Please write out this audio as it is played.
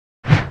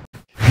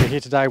here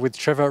today with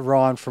Trevor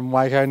Ryan from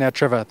Waeco. Now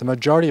Trevor, the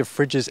majority of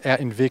fridges out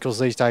in vehicles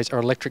these days are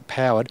electric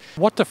powered.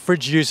 What do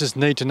fridge users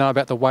need to know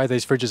about the way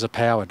these fridges are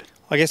powered?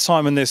 I guess,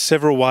 Simon, there's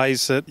several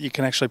ways that you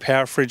can actually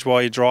power a fridge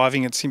while you're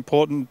driving. It's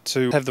important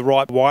to have the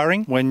right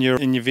wiring when you're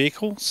in your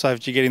vehicle, so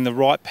that you're getting the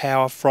right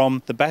power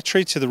from the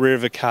battery to the rear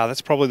of the car.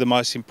 That's probably the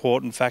most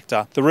important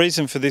factor. The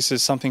reason for this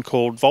is something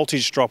called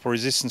voltage drop or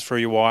resistance through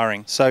your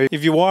wiring. So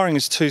if your wiring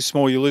is too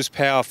small, you lose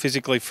power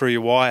physically through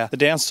your wire. The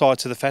downside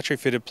to the factory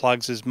fitted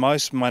plugs is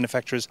most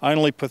manufacturers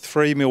only put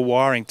 3mm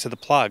wiring to the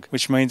plug,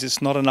 which means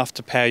it's not enough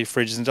to power your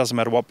fridges, and it doesn't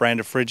matter what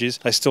brand of fridge is,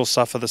 they still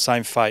suffer the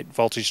same fate,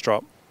 voltage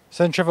drop.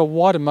 So then Trevor,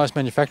 why do most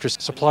manufacturers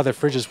supply their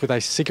fridges with a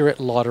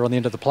cigarette lighter on the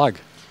end of the plug?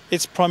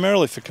 It's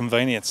primarily for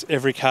convenience.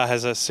 Every car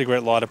has a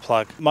cigarette lighter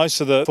plug. Most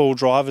of the full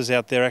drivers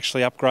out there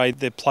actually upgrade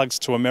their plugs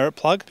to a merit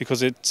plug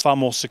because it's far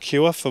more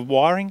secure for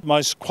wiring.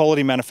 Most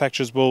quality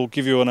manufacturers will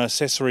give you an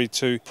accessory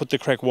to put the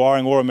correct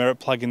wiring or a merit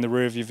plug in the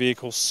rear of your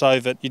vehicle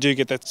so that you do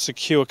get that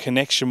secure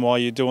connection while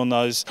you're doing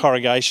those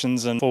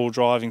corrugations and full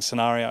driving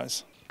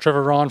scenarios.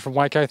 Trevor Ryan from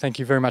Waeco, thank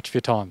you very much for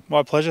your time.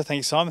 My pleasure. Thank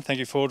you, Simon. Thank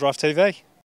you, 4Drive TV.